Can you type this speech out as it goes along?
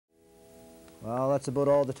Well, that's about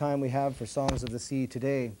all the time we have for Songs of the Sea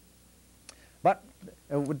today. But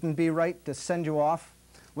it wouldn't be right to send you off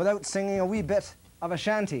without singing a wee bit of a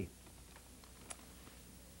shanty.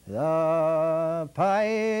 The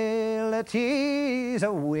pilot is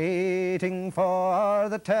a-waiting for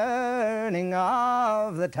the turning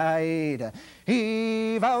of the tide.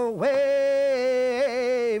 Heave away,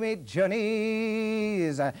 me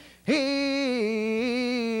Johnnies,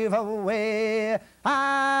 heave away.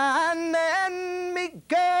 And then me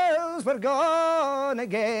girls were gone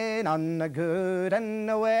again on a good and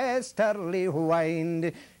a westerly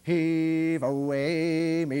wind. Heave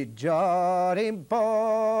away, me Johnny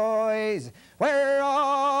boys, we're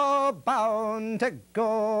all bound to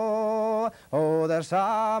go. Oh, there's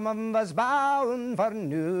some of us bound for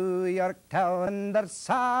New York town, and there's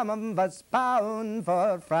some of us bound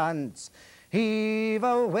for France. Heave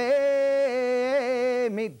away,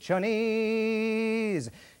 me Johnnies,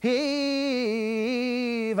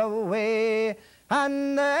 heave away.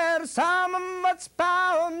 And there's some of us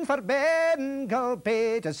bound for Bengal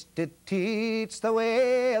Bay, just to teach the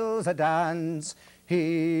whales a dance.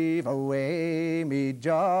 Heave away, me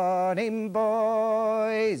Johnny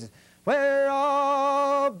boys, we're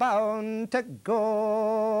all bound to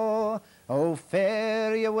go. Oh,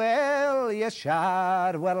 fare ye well, ye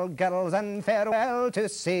Shadwell girls, and farewell to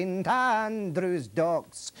St. Andrew's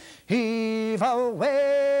docks. Heave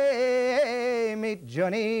away, me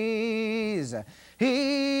Johnnies,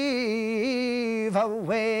 heave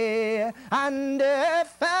away. And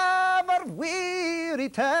if ever we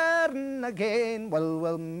return again, well,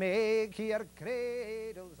 we'll make your grave